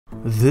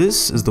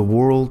This is the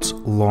world's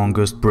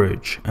longest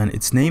bridge, and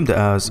it's named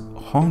as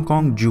Hong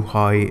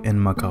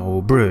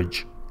Kong-Zhuhai-Macau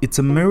Bridge. It's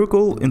a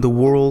miracle in the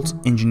world's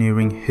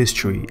engineering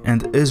history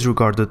and is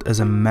regarded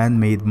as a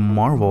man-made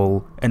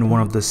marvel and one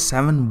of the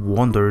 7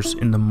 wonders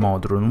in the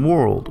modern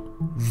world.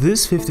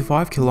 This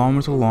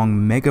 55-kilometer long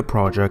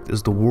megaproject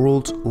is the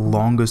world's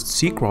longest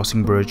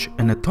sea-crossing bridge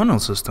in a tunnel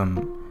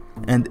system,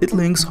 and it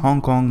links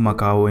Hong Kong,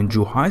 Macau, and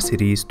Zhuhai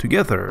cities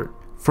together.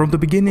 From the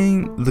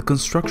beginning, the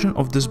construction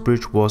of this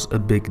bridge was a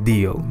big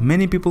deal.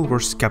 Many people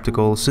were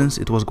skeptical since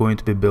it was going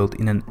to be built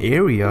in an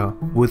area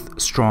with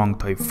strong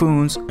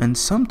typhoons and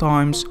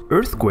sometimes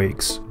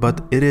earthquakes,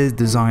 but it is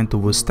designed to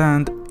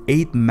withstand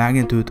 8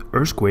 magnitude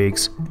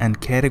earthquakes and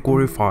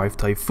category 5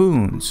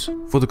 typhoons.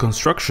 For the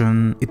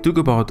construction, it took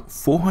about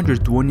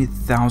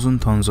 420,000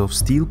 tons of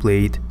steel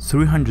plate,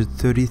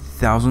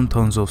 330,000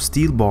 tons of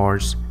steel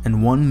bars,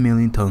 and 1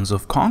 million tons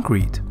of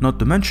concrete, not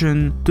to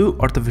mention 2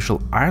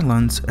 artificial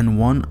islands and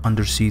 1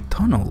 undersea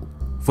tunnel.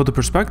 For the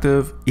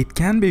perspective, it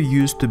can be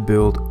used to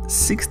build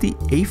 60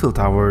 Eiffel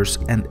Towers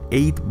and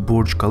 8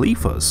 Burj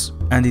Khalifas.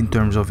 And in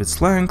terms of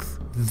its length,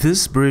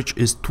 this bridge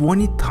is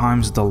 20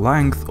 times the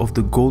length of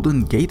the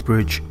Golden Gate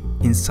Bridge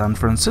in San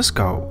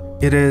Francisco.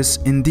 It is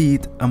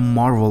indeed a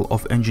marvel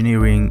of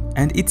engineering,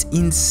 and it's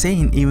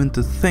insane even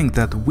to think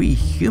that we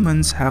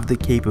humans have the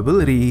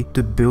capability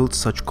to build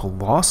such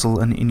colossal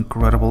and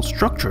incredible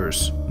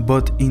structures.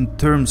 But in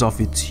terms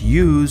of its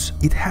use,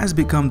 it has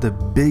become the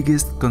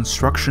biggest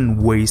construction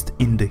waste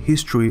in the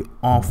history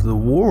of the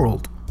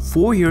world.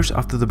 4 years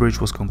after the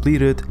bridge was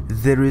completed,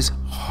 there is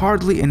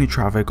hardly any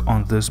traffic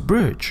on this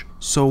bridge.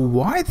 So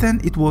why then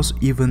it was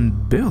even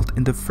built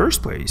in the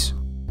first place?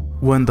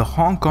 When the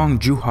Hong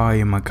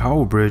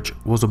Kong-Zhuhai-Macau Bridge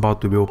was about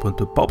to be opened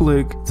to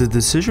public, the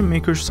decision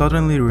makers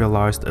suddenly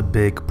realized a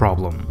big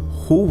problem.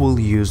 Who will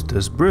use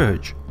this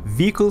bridge?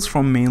 Vehicles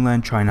from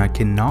mainland China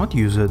cannot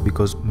use it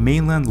because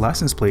mainland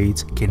license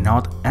plates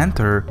cannot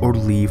enter or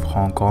leave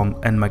Hong Kong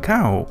and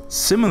Macau.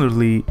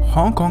 Similarly,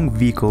 Hong Kong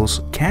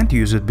vehicles can't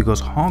use it because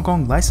Hong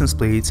Kong license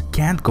plates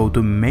can't go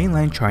to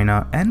mainland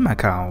China and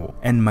Macau.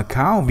 And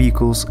Macau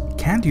vehicles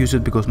can't use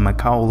it because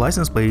Macau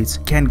license plates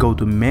can't go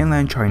to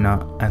mainland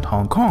China and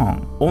Hong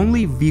Kong.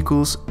 Only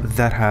vehicles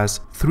that has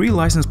 3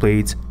 license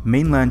plates,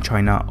 mainland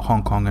China,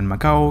 Hong Kong, and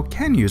Macau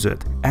can use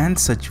it. And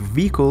such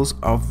vehicles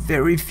are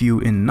very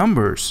few in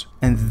numbers.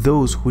 And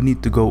those who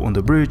need to go on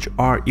the bridge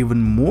are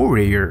even more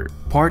rare.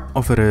 Part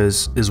of it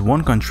is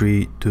one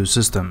country, 2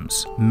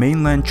 systems.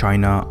 Mainland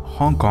China,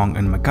 Hong Kong,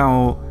 and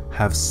Macau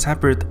have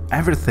separate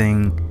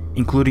everything,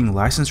 including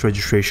license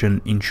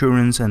registration,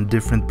 insurance, and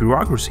different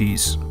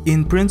bureaucracies.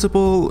 In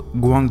principle,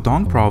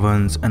 Guangdong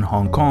province and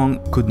Hong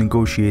Kong could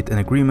negotiate an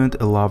agreement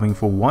allowing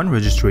for one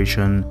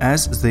registration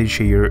as they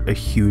share a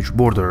huge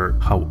border.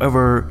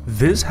 However,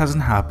 this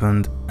hasn't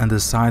happened, and the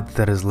side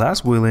that is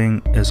less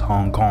willing is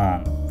Hong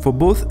Kong. For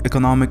both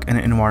economic and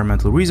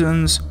environmental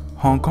reasons,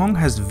 Hong Kong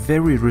has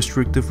very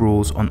restrictive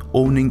rules on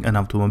owning an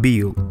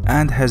automobile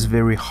and has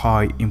very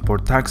high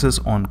import taxes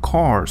on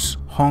cars.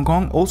 Hong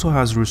Kong also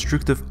has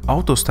restrictive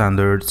auto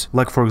standards,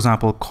 like for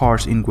example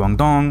cars in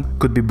Guangdong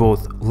could be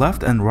both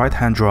left and right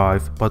hand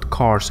drive, but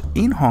cars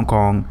in Hong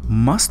Kong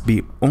must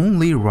be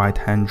only right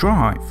hand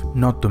drive.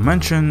 Not to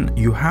mention,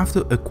 you have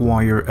to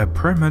acquire a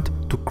permit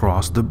to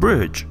cross the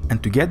bridge,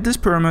 and to get this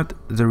permit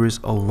there is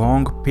a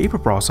long paper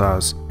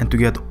process, and to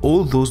get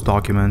all those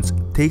documents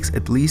takes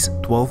at least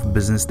 12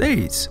 business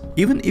days.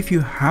 Even if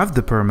you have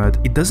the permit,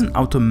 it doesn't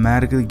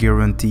automatically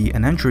guarantee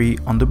an entry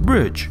on the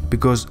bridge,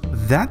 because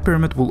that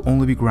permit will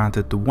only be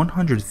granted to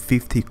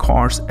 150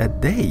 cars a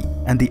day,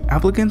 and the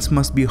applicants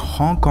must be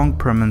Hong Kong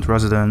permanent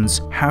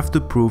residents, have to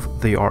prove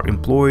they are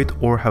employed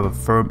or have a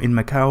firm in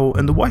Macau,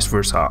 and vice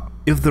versa.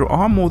 If there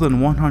are more than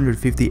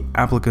 150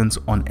 applicants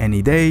on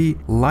any day,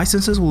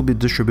 licenses will be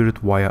distributed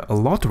via a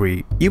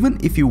lottery. Even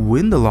if you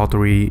win the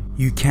lottery,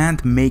 you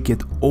can't make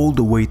it all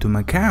the way to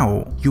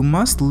Macau. You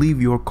must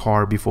leave your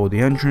car before the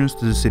entrance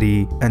to the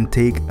city and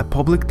take a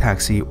public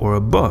taxi or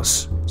a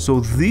bus. So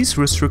these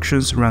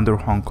restrictions render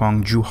Hong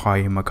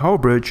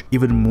Kong-Zhuhai-Macau Bridge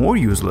even more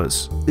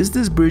useless. Is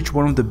this bridge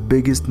one of the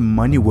biggest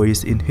money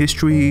waste in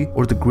history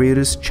or the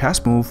greatest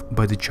chess move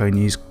by the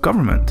Chinese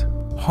government?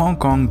 Hong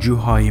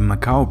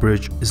Kong-Zhuhai-Macau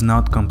Bridge is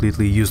not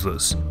completely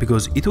useless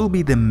because it will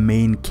be the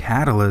main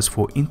catalyst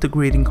for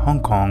integrating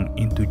Hong Kong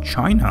into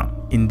China.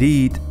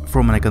 Indeed,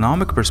 from an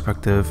economic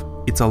perspective,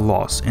 it's a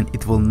loss and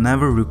it will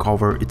never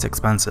recover its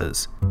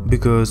expenses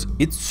because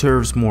it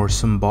serves more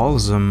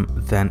symbolism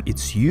than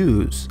its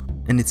use.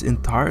 And it's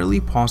entirely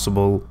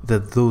possible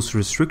that those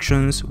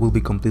restrictions will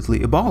be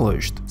completely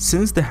abolished.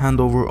 Since the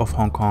handover of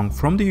Hong Kong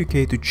from the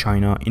UK to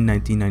China in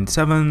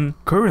 1997,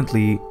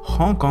 currently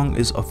Hong Kong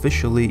is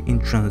officially in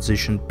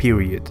transition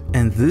period,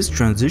 and this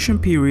transition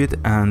period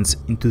ends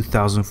in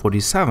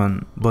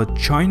 2047, but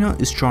China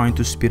is trying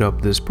to speed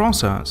up this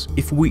process.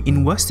 If we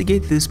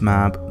investigate this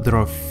map, there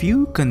are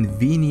few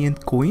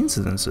convenient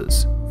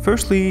coincidences.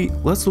 Firstly,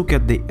 let's look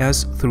at the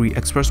S3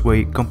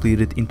 expressway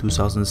completed in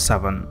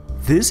 2007.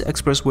 This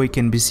expressway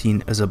can be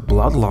seen as a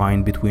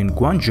bloodline between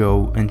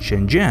Guangzhou and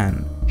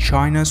Shenzhen,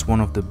 China's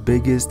one of the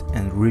biggest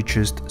and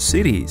richest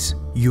cities.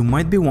 You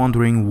might be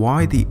wondering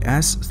why the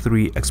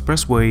S3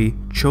 expressway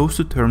chose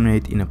to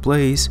terminate in a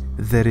place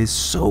that is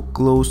so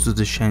close to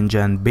the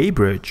Shenzhen Bay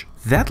Bridge.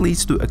 That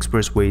leads to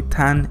Expressway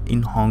 10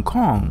 in Hong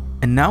Kong.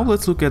 And now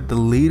let's look at the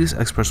latest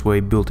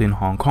expressway built in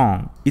Hong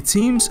Kong. It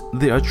seems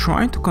they are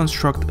trying to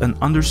construct an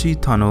undersea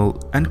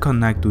tunnel and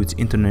connect to its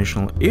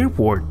international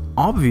airport.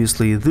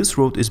 Obviously, this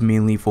road is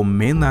mainly for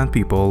mainland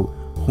people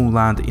who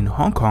land in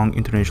Hong Kong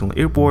International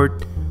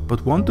Airport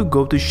but want to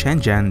go to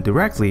Shenzhen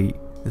directly.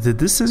 The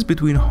distance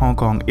between Hong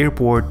Kong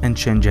Airport and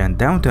Shenzhen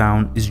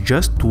downtown is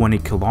just 20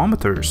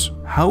 kilometers.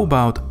 How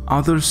about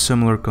other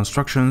similar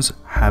constructions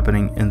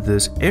happening in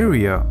this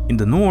area? In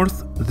the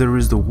north, there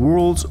is the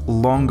world's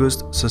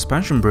longest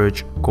suspension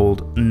bridge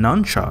called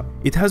Nansha.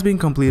 It has been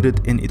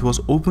completed and it was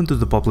opened to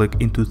the public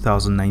in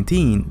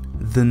 2019.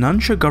 The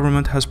Nansha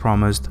government has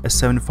promised a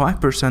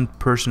 75%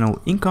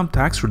 personal income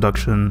tax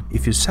reduction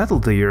if you settle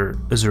there.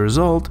 As a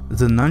result,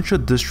 the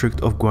Nansha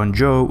district of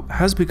Guangzhou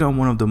has become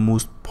one of the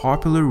most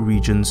popular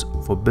regions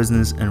for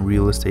business and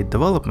real estate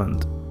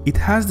development. It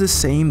has the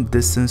same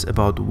distance,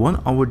 about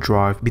 1 hour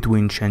drive,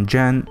 between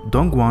Shenzhen,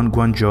 Dongguan,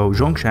 Guangzhou,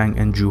 Zhongshan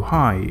and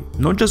Zhuhai.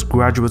 Not just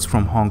graduates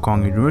from Hong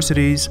Kong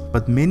universities,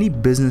 but many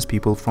business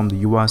people from the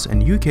US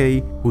and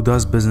UK who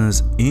does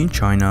business in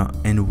China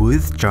and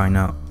with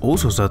China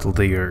also settle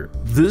there.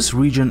 This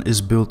region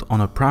is built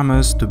on a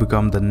premise to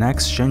become the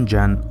next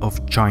Shenzhen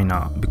of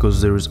China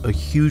because there is a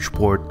huge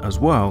port as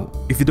well.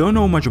 If you don't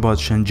know much about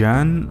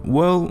Shenzhen,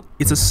 well,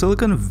 it's a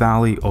Silicon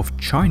Valley of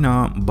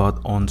China but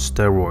on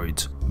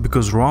steroids,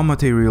 because raw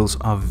materials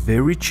are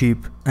very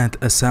cheap and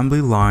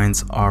assembly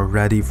lines are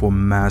ready for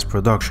mass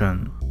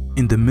production.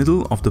 In the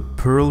middle of the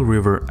Pearl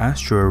River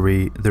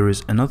estuary, there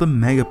is another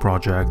mega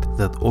project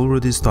that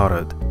already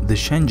started, the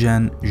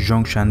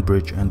Shenzhen-Zhongshan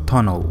Bridge and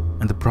Tunnel.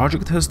 And the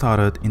project has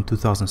started in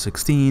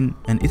 2016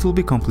 and it will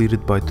be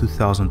completed by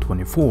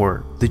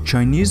 2024. The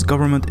Chinese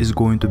government is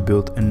going to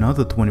build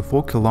another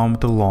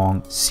 24-kilometer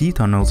long sea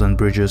tunnels and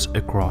bridges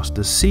across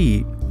the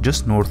sea,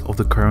 just north of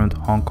the current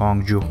Hong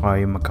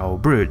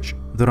Kong-Zhuhai-Macau Bridge.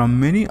 There are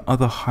many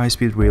other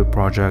high-speed rail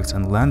projects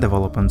and land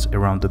developments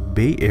around the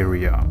Bay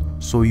Area.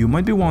 So you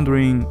might be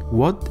wondering,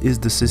 what is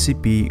the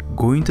CCP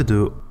going to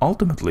do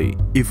ultimately?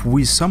 If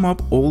we sum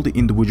up all the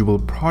individual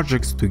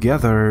projects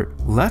together,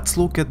 let's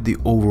look at the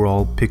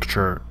overall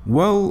picture.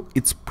 Well,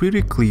 it's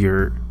pretty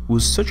clear.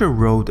 With such a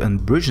road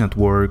and bridge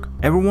network,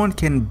 everyone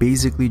can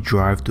basically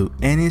drive to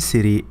any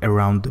city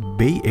around the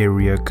Bay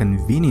Area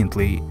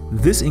conveniently.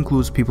 This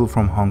includes people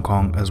from Hong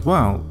Kong as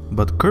well.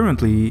 But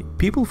currently,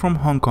 people from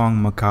Hong Kong,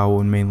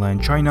 Macau and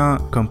mainland China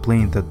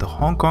complain that the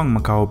Hong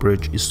Kong-Macau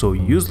Bridge is so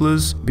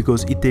useless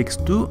because it takes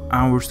 2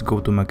 hours to go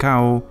to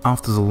Macau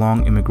after the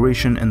long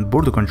immigration and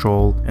border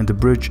control, and the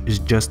bridge is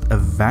just a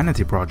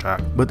vanity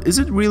project. But is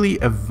it really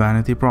a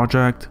vanity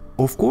project?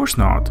 Of course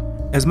not.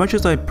 As much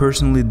as I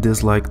personally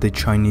dislike the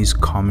Chinese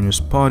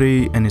Communist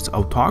Party and its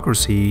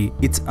autocracy,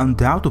 it's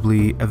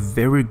undoubtedly a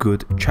very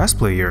good chess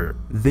player.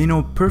 They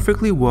know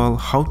perfectly well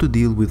how to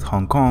deal with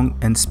Hong Kong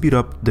and speed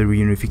up the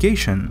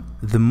reunification.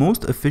 The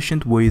most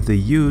efficient way they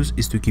use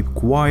is to keep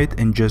quiet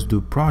and just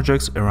do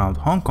projects around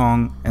Hong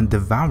Kong and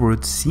devour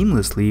it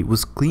seamlessly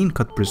with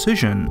clean-cut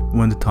precision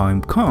when the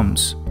time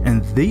comes.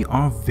 And they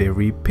are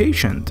very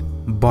patient.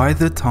 By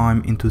the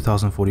time in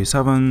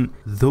 2047,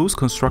 those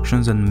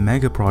constructions and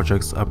mega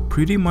projects are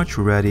pretty much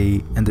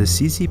ready, and the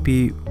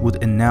CCP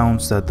would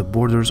announce that the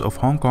borders of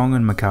Hong Kong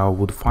and Macau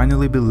would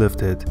finally be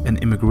lifted and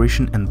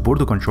immigration and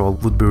border control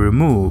would be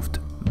removed.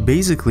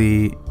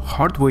 Basically,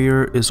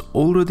 hardware is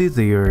already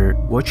there,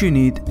 what you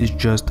need is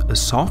just a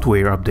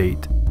software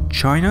update.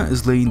 China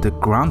is laying the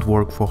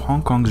groundwork for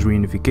Hong Kong's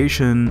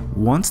reunification.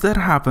 Once that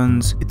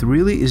happens, it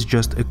really is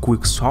just a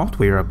quick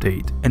software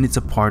update, and it's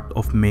a part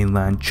of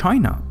mainland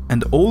China.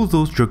 And all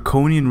those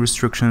draconian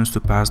restrictions to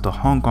pass the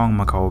Hong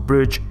Kong-Macau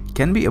Bridge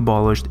can be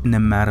abolished in a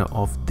matter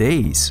of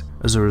days.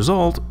 As a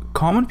result,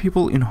 common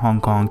people in Hong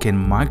Kong can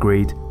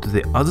migrate to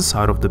the other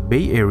side of the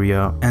Bay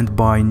Area and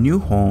buy new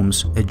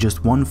homes at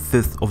just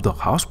 1/5 of the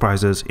house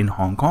prices in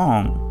Hong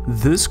Kong.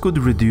 This could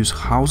reduce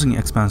housing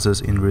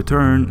expenses in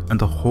return, and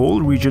the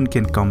whole region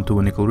can come to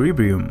an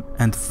equilibrium.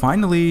 And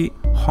finally,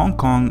 Hong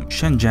Kong,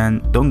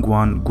 Shenzhen,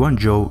 Dongguan,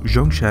 Guangzhou,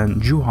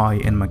 Zhongshan,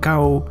 Zhuhai and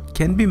Macau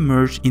can be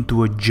merged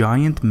into a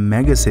giant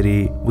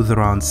megacity with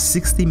around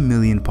 60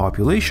 million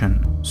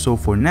population. So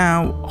for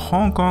now,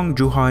 Hong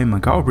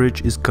Kong-Zhuhai-Macau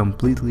Bridge is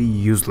completely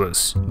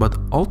useless, but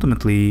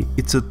ultimately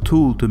it's a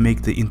tool to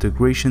make the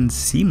integration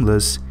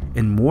seamless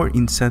and more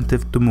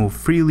incentive to move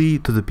freely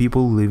to the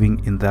people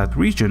living in that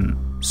region.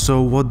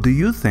 So what do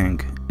you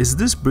think? Is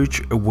this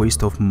bridge a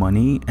waste of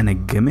money and a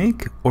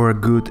gimmick, or a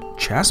good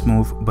chess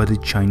move by the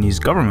Chinese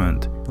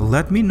government?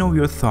 Let me know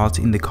your thoughts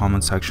in the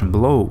comment section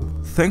below.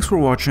 Thanks for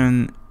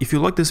watching. If you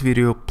like this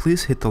video,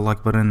 please hit the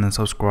like button and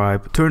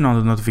subscribe. Turn on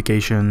the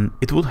notification.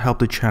 It will help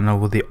the channel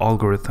with the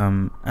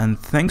algorithm. And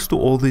thanks to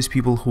all these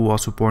people who are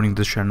supporting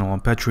this channel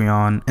on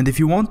Patreon. And if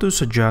you want to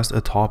suggest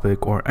a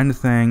topic or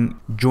anything,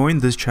 join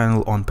this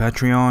channel on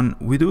Patreon.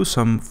 We do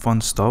some fun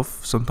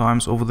stuff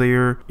sometimes over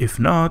there. If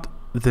not,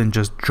 then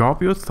just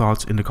drop your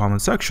thoughts in the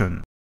comment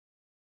section.